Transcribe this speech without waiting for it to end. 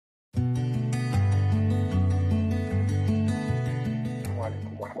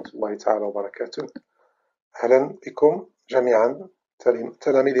الله تعالى وبركاته. أهلا بكم جميعا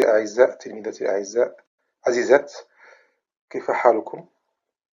تلاميذي الأعزاء، تلميذاتي الأعزاء عزيزات، كيف حالكم؟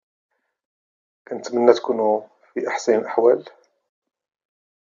 كنتمنى تكونوا في أحسن الأحوال.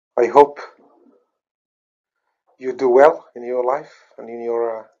 I hope you do well in your life and in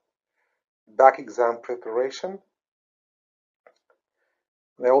your back exam preparation.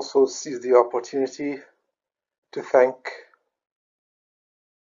 I also seize the opportunity to thank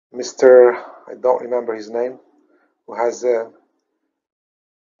Mr. I don't remember his name, who has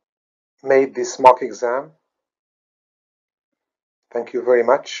made this mock exam. Thank you very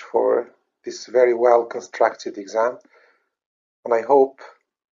much for this very well constructed exam, and I hope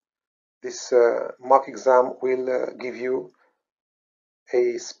this mock exam will give you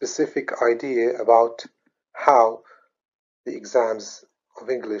a specific idea about how the exams of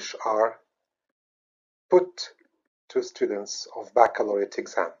English are put to students of baccalaureate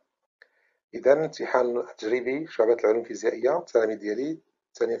exam. إذا امتحان التجريبي شعبة العلوم الفيزيائية، التلاميذ ديالي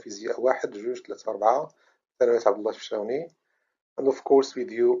ثانية فيزياء 1 2 3 4 ثانوية عبد الله الشفشاوني, and of course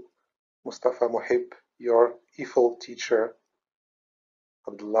with you Mostafa MOUHIBE, your EFL teacher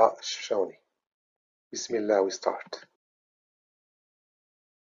Abdullah Chefchaouni. Bismillah, we start.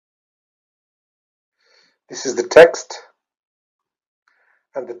 This is the text,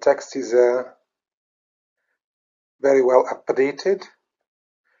 and the text is very well updated.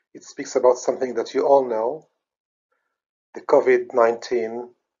 It speaks about something that you all know, the COVID-19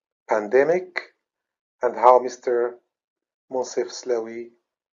 pandemic, and how Mr. Moncef Slaoui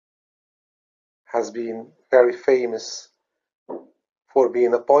has been very famous for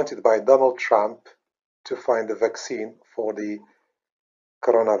being appointed by Donald Trump to find a vaccine for the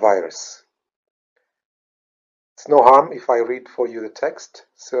coronavirus. It's no harm if I read for you the text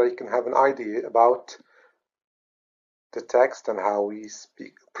so you can have an idea about the text and how we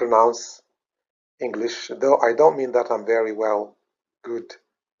pronounce English, though I don't mean that I'm very good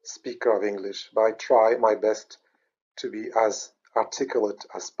speaker of English, but I try my best to be as articulate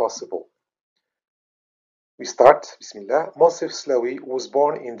as possible. We start, Bismillah. Moncef Slaoui was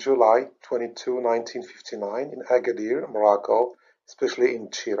born in July 22, 1959 in Agadir, Morocco, especially in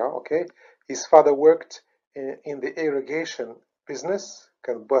Chira, okay? His father worked in the irrigation business,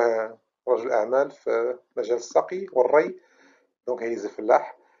 كان باه رجل أعمال في مجال السقي والري, donc he is a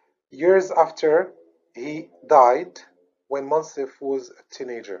فلاح. Years after he died when Moncef was a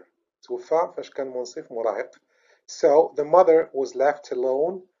teenager. توفى فاش كان منصف مراهق. So the mother was left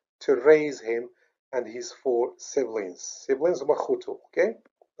alone to raise him and his 4 siblings. Siblings هما خوتو, okay?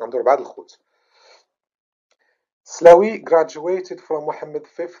 عنده 4 الخوت. Slaoui graduated from Mohammed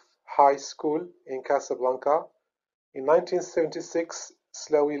V High School in Casablanca. In 1976,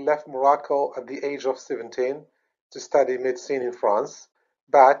 Slaoui left Morocco at the age of 17 to study medicine in France,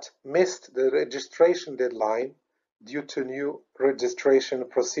 but missed the registration deadline due to new registration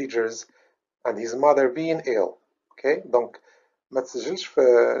procedures and his mother being ill. Okay, donc ما تسجلش في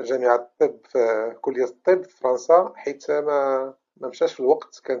جامعة الطب في كلية الطب في فرنسا حيت ما مشاش في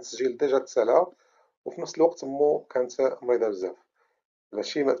الوقت, كان التسجيل ديجا تسالى وفي نفس الوقت مو كانت مريضة بزاف,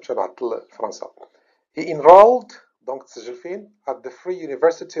 ماشي مشى معطل فرنسا. He enrolled, donc تسجل فين, at the Free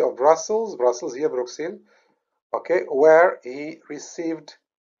University of Brussels هي بروكسل, okay, where he received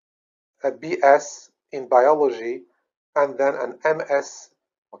a BS in biology and then an MS,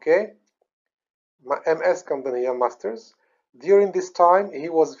 okay, MS كان هي masters. During this time he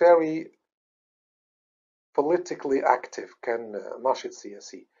was very politically active, كان ناشط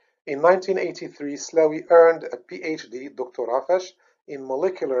سياسي. In 1983 Slaoui earned a PhD دكتوراه in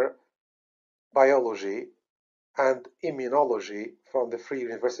molecular biology and immunology from the Free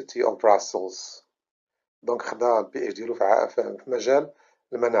University of Brussels. دونك خدا البي اتش ديالو في مجال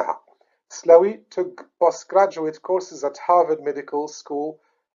المناعة. Slaoui took postgraduate courses at Harvard Medical School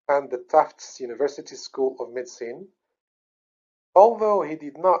and the Tufts University School of Medicine. Although he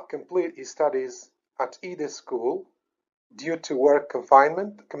did not complete his studies at either school due to work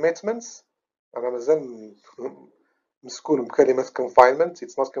commitments, أنا مازال مسكون بكلمة confinement,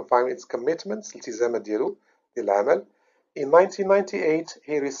 it's not confinement, it's commitments, التزامات ديالو ديال العمل. In 1998,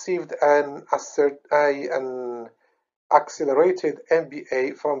 he received an accelerated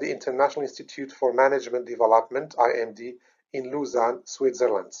MBA from the International Institute for Management Development, IMD, in Lausanne,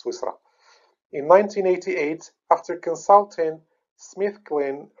 Switzerland, Swissra. In 1988, after consulting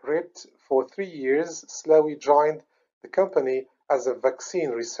SmithKline RIT for 3 years, Slaoui joined the company as a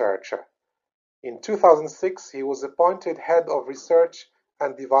vaccine researcher. In 2006, he was appointed head of research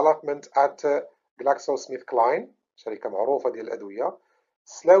and development at GlaxoSmithKline, شركة معروفة ديال الأدوية.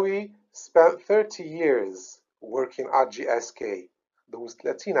 Slaoui spent 30 years working at GSK. دوز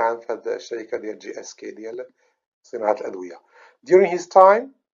 30 عام في هذه الشركة ديال GSK ديال صناعة الأدوية. During his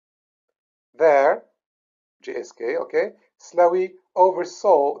time there, GSK, okay, Slawi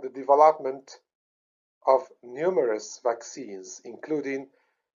oversaw the development of numerous vaccines, including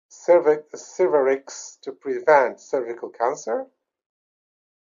Cervarix to prevent cervical cancer,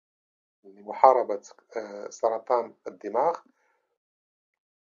 محاربة سرطان الدماغ,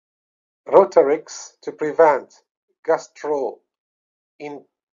 Rotarix to prevent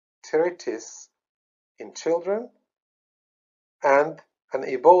gastroenteritis in children, and an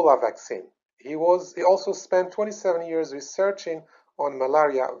Ebola vaccine. He also spent 27 years researching on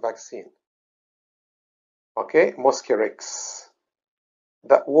malaria vaccine. Okay, Mosquirix,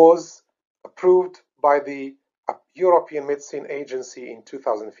 that was approved by the European Medicine Agency in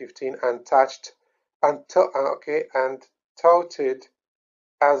 2015 and touted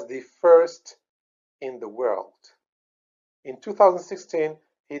as the first in the world. In 2016,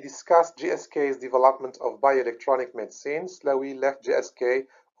 he discussed GSK's development of bioelectronic medicine. Slawi left GSK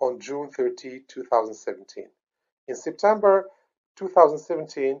on June 30, 2017. In September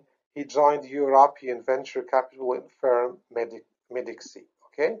 2017, he joined European venture capital firm Medixi.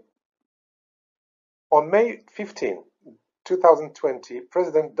 Okay? On May 15, 2020,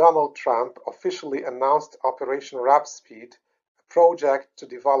 President Donald Trump officially announced Operation Warp Speed, a project to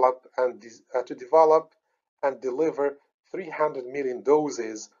develop and deliver 300 million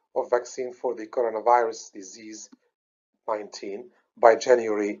doses of vaccine for the coronavirus disease 19 by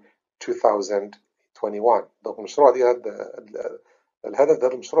January 2021. دونك المشروع ديال الهدف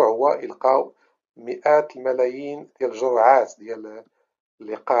ديال المشروع هو إلقاء مئات الملايين ديال الجرعات ديال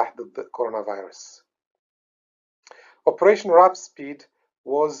اللقاح ضد coronavirus. Operation Warp Speed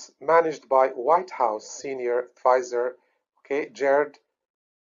was managed by White House senior advisor, Jared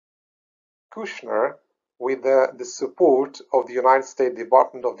Kushner, with the support of the United States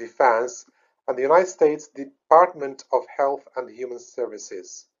Department of Defense and the United States Department of Health and Human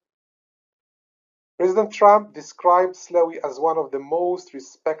Services. President Trump described Slawi as one of the most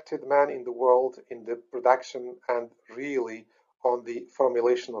respected men in the world in the production and really on the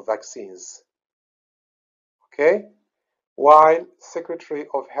formulation of vaccines. Okay? While Secretary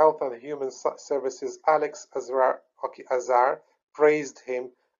of Health and Human Services Alex Azar praised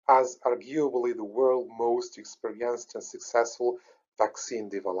him as arguably the world's most experienced and successful vaccine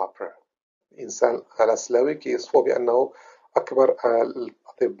developer. الإنسان السلاوي كيصفو بأنه أكبر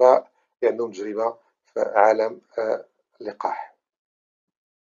الأطباء اللي عندهم تجربة في عالم اللقاح.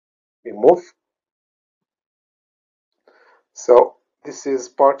 We move. So this is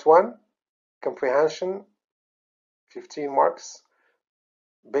part 1, comprehension, 15 marks.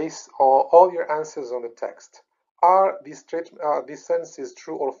 Base all your answers on the text. Are these sentences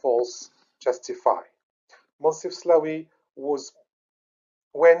true or false? Justify. Monsif Slawi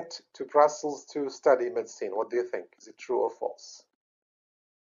went to Brussels to study medicine. What do you think? Is it true or false?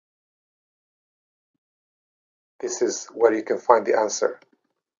 This is where you can find the answer.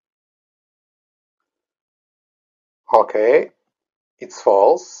 Okay, it's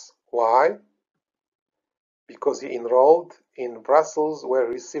false. Why? Because he enrolled in Brussels where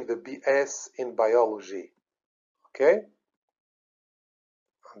he received a BS in biology. Okay?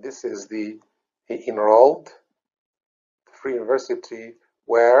 And this is he enrolled the Free University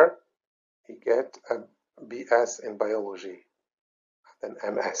where he get a BS in biology and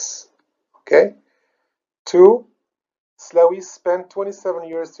an MS. Okay? 2. Slawi spent 27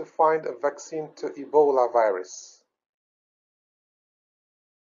 years to find a vaccine to Ebola virus.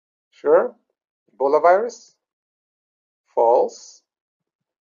 Sure? Ebola virus? False.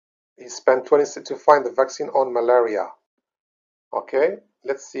 He spent 26 to find the vaccine on malaria. Okay,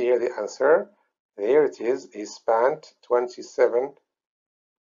 let's see here the answer. Here it is. He spent 27.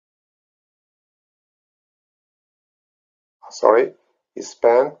 Sorry, he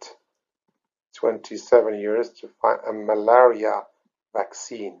spent 27 years to find a malaria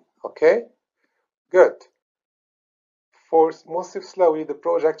vaccine. Okay, good. For Monsif Slawi, the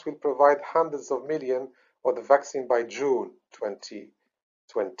project will provide hundreds of millions of the vaccine by June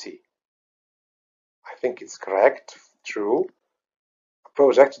 2020. I think it's correct, true. A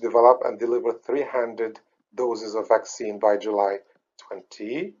project to develop and deliver 300 doses of vaccine by July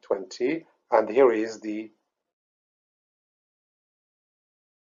 2020. And here is the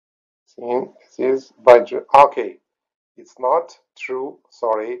scene. It is by okay. It's not true.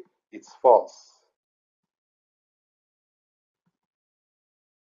 Sorry, it's false.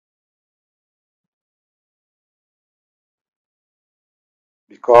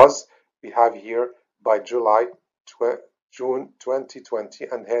 Because we have here by June 2020,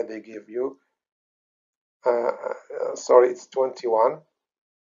 and here they give you sorry, it's 21.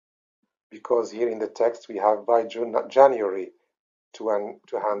 because here in the text we have by June, not January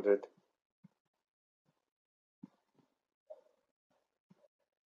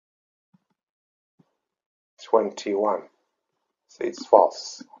 221. So it's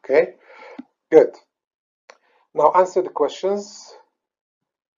false. Okay, good. Now answer the questions.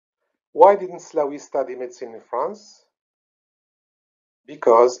 Why didn't Slawi study medicine in France?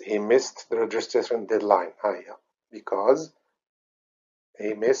 Because he missed the registration deadline. Yeah. Because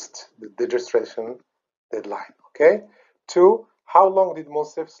he missed the registration deadline. Okay. 2. How long did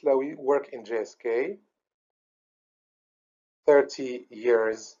Mostafa Slawi work in JSK? 30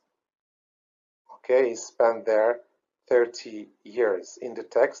 years. Okay, he spent there 30 years. In the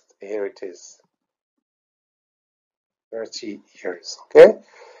text, here it is. 30 years. Okay.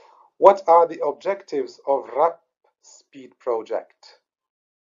 What are the objectives of RAP Speed project?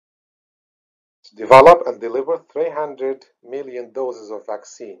 To develop and deliver 300 million doses of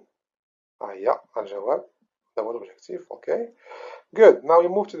vaccine. Yeah, الجواب. That was objective. Okay. Good. Now we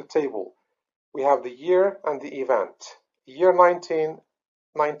move to the table. We have the year and the event. Year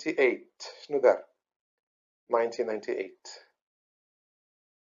 1998. شنو دار؟ 1998.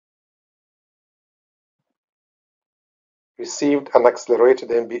 Received an accelerated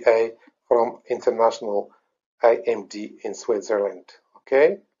MBA from International IMD in Switzerland.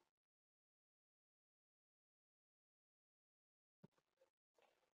 Okay.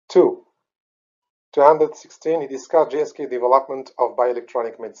 2. 216, he discussed JSK development of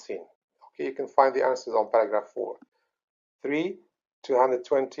bioelectronic medicine. Okay, you can find the answers on paragraph 4. 3.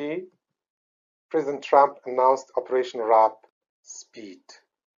 220, President Trump announced Operation Warp Speed.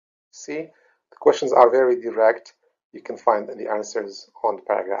 See, the questions are very direct. You can find the answers on the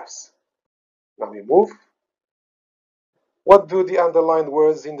paragraphs. Now we move. What do the underlined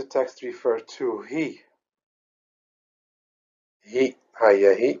words in the text refer to? He.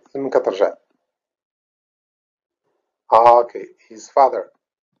 هيا he. ممكن ترجع. Okay, his father.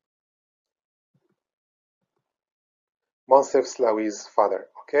 Mostafa Slawi's father.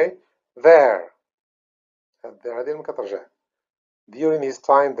 Okay, there. هذه ممكن ترجع. During his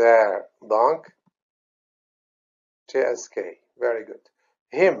time there. Donc, JSK. Very good.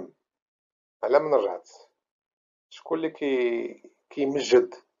 Him. هلا من رجعت. شكون اللي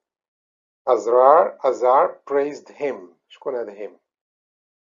كيمجد؟ Azar praised him. شكون هذا him؟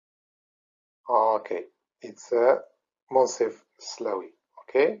 Okay, it's Mostafa Slawi.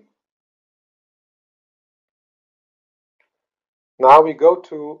 Okay. Now we go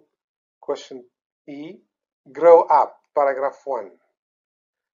to question E. Grow up. Paragraph 1.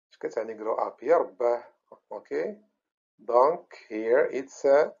 اش كتعني grow up؟ يربح. Okay. Donc here it's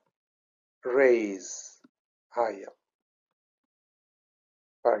a raise. هيا.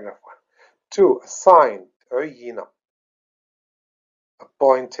 Paragraph 1. 2. Assigned. عينة.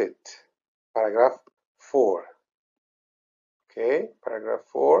 Appointed. Paragraph 4. Okay. Paragraph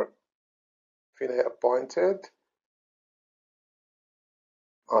 4. فين appointed.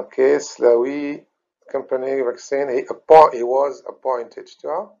 Okay. Slawi company vaccine. He was appointed.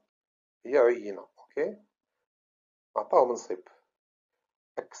 شفتوها؟ هي عينة. Okay. أعطاه منصب.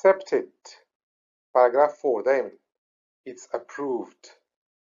 Accepted. Paragraph 4 دايما. It's approved.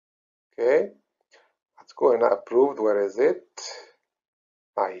 Okay. Let's go and approved. Where is it?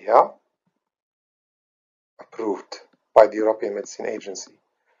 Yeah. Approved by the European Medicine Agency.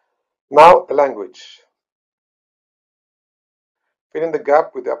 Now the language. Fill in the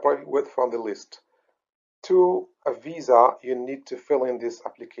gap with the appropriate word from the list. To a visa, you need to fill in this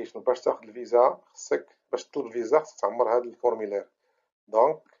application. باش تاخذ الفيزا خصك باش تطلب الفيزا خصك تعمر هذا الفورميلير.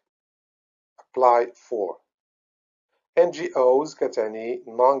 Donc apply for. NGOs كتعني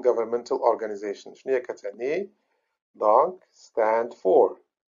non-governmental organization. شنو هي كتعني؟ Donc stand for.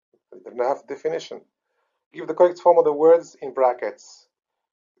 درنا في definition. Give the correct form of the words in brackets.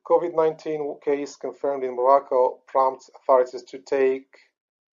 COVID-19 case confirmed in Morocco prompts authorities to take.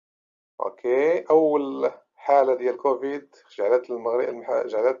 Okay. أول حالة ديال كوفيد جعلت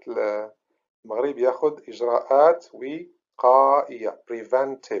المغرب ياخذ إجراءات وقائية.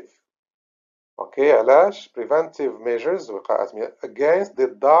 Preventive. Okay. علاش؟ Preventive measures وقاءات against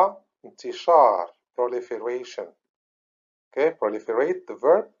ضد انتشار. Proliferation. Okay. Proliferate, the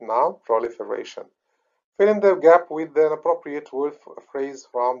verb, noun, proliferation. Fill in the gap with an appropriate word phrase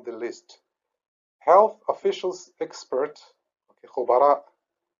from the list. Health officials expert. Okay. خبراء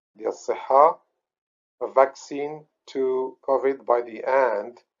ديال الصحة. A vaccine to COVID by the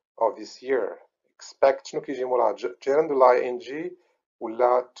end of this year. Expect شنو كيجي موراها gerund ولا ing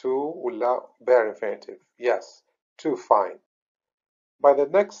ولا to ولا bare infinitive. Yes, to fine. By the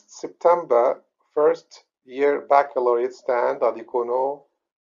next September, first year baccalaureate stand غادي يكونوا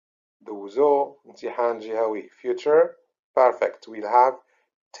دوزو امتحان جهوي. Future perfect. We'll have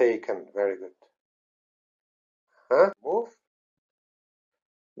taken. Very good. Move.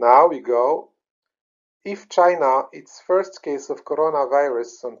 Now we go. If China, its first case of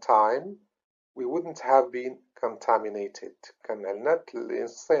coronavirus on time, we wouldn't have been contaminated. كان علنا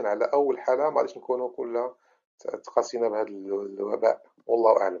نصينا على أول حالة ما غاديش نكونوا كلها تقاسينا بهذا الوباء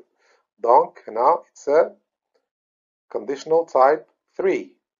والله أعلم. Donc هنا it's a conditional type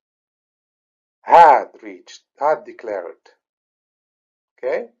 3. Had reached, had declared.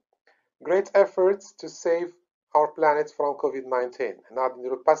 Okay? Great efforts to save our planet from COVID-19. هنا غادي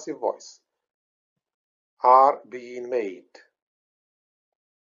نديرو passive voice. Are being made.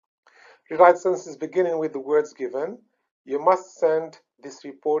 Rewrite sentences beginning with the words given. You must send this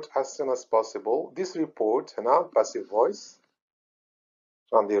report as soon as possible. This report هنا passive voice.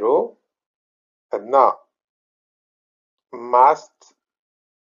 غنديرو عندنا must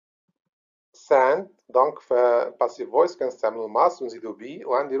send. دونك في passive voice كنستعملو must ونزيدو be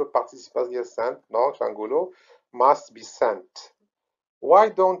وغنديرو participants ديال send. دونك غنقولو must be sent. Why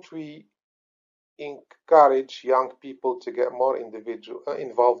don't we encourage young people to get more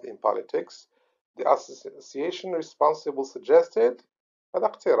involved in politics? The association responsible suggested هذا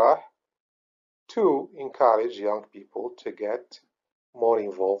اقتراح to encourage young people to get more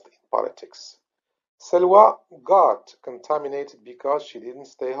involved in politics. Selwa got contaminated because she didn't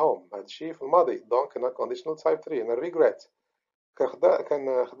stay home. هذا الشيء في الماضي. دونك هنا conditional type 3 هنا regret. كانت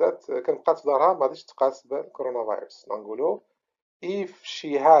بقات في دارها ما غاديش تقاس بالكورونا فيروس. نقولوا if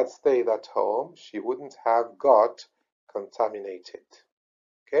she had stayed at home, she wouldn't have got contaminated.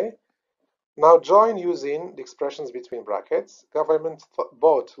 Okay? Now join using the expressions between brackets. Government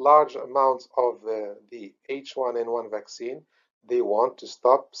bought large amounts of the H1N1 vaccine. They want to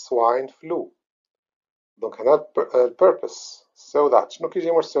stop swine flu. Donc هنا purpose. So that. شنو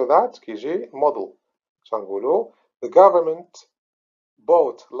كيجي مور so that كيجي model. شنقولو the government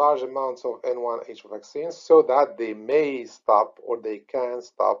bought large amounts of N1H vaccines so that they may stop or they can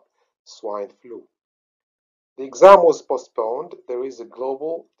stop swine flu. The exam was postponed. There is a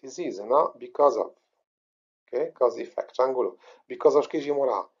global disease هنا because of. Okay, cause effect. شنقولو because of كيجي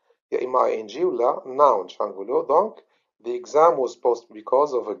موراها يا إما ing ولا noun. شنقولو donc the exam was postponed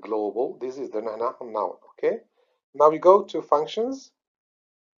because of a global disease. درنا هنا noun. Okay. Now we go to functions.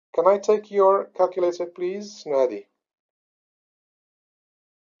 Can I take your calculator please? شنو هادي؟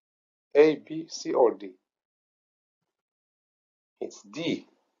 A, B, C or D? It's D.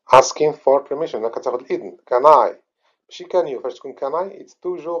 Asking for permission. هنا كتاخد الإذن. Can I? ماشي can you. فاش تكون can I? It's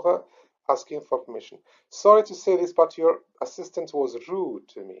toujours asking for permission. Sorry to say this but your assistant was rude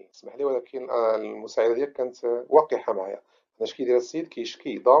to me. اسمح لي ولكن المساعدة ديالك كانت وقحة معايا. اش كيدير السيد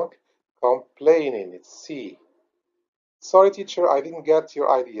كيشكي. Donc complaining. It's C. Sorry teacher I didn't get your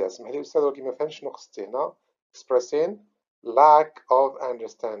idea. اسمح لي أستاذ ولكن ما فهمتش شنو قصدتي هنا. Expressing lack of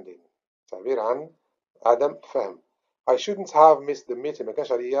understanding. تعبير عن عدم فهم. I shouldn't have missed the meeting. ما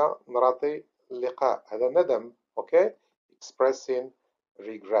كانش عليا نراطي اللقاء. هذا ندم. Okay? Expressing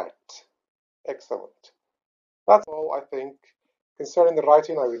regret. Excellent. That's all I think. Concerning the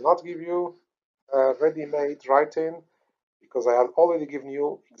writing, I will not give you ready-made writing because I have already given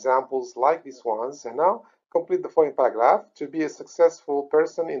you examples like these ones. And now complete the following paragraph. To be a successful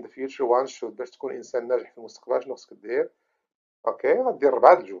person in the future, one should باش تكون إنسان ناجح في المستقبل شنو خصك دير؟ Okay, غدير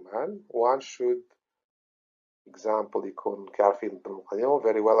 4 الجمل. One should example يكون كيعرف ينظم القضية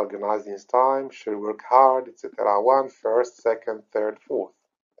very well organized in his time, should work hard, etc. One, first, second, third, fourth.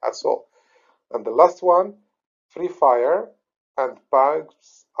 That's all. And the last one, free fire and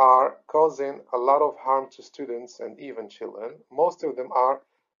bugs are causing a lot of harm to students and even children. Most of them are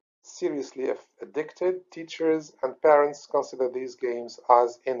seriously addicted. Teachers and parents consider these games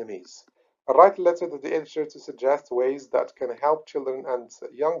as enemies. Write a letter to the editor to suggest ways that can help children and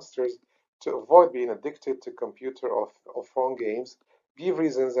youngsters to avoid being addicted to computer or phone games. Give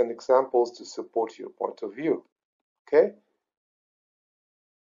reasons and examples to support your point of view. Okay?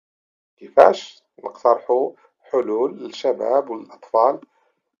 كيفاش نقترحوا حلول للشباب والأطفال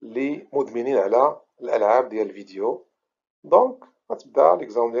اللي مدمنين على الألعاب ديال الفيديو. دونك غتبدا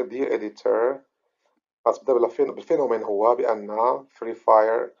ليكزامبل ديال editor. غتبدا بالفينومين هو بأن Free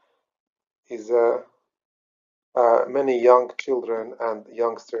Fire is many young children and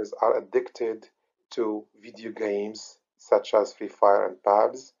youngsters are addicted to video games such as Free Fire and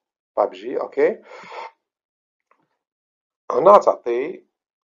PUBG. Okay. هنا تعطي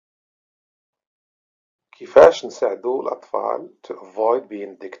كيفاش نساعدوا الأطفال to avoid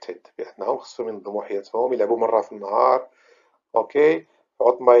being addicted بأنهم خصهم ينظموا حياتهم يلعبوا مرة في النهار. أوكي.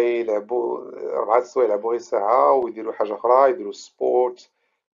 عوض ما يلعبوا 4 سوايع يلعبوا غير ساعة ويديروا حاجة أخرى يديروا سبورت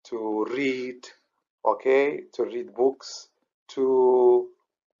to read, okay, to read books, to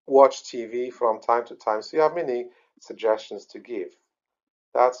watch TV from time to time. So you have many suggestions to give.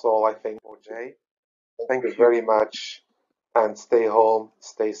 That's all I think, OJ. Thank you very much, and stay home,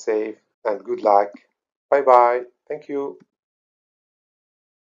 stay safe, and good luck. Bye bye. Thank you.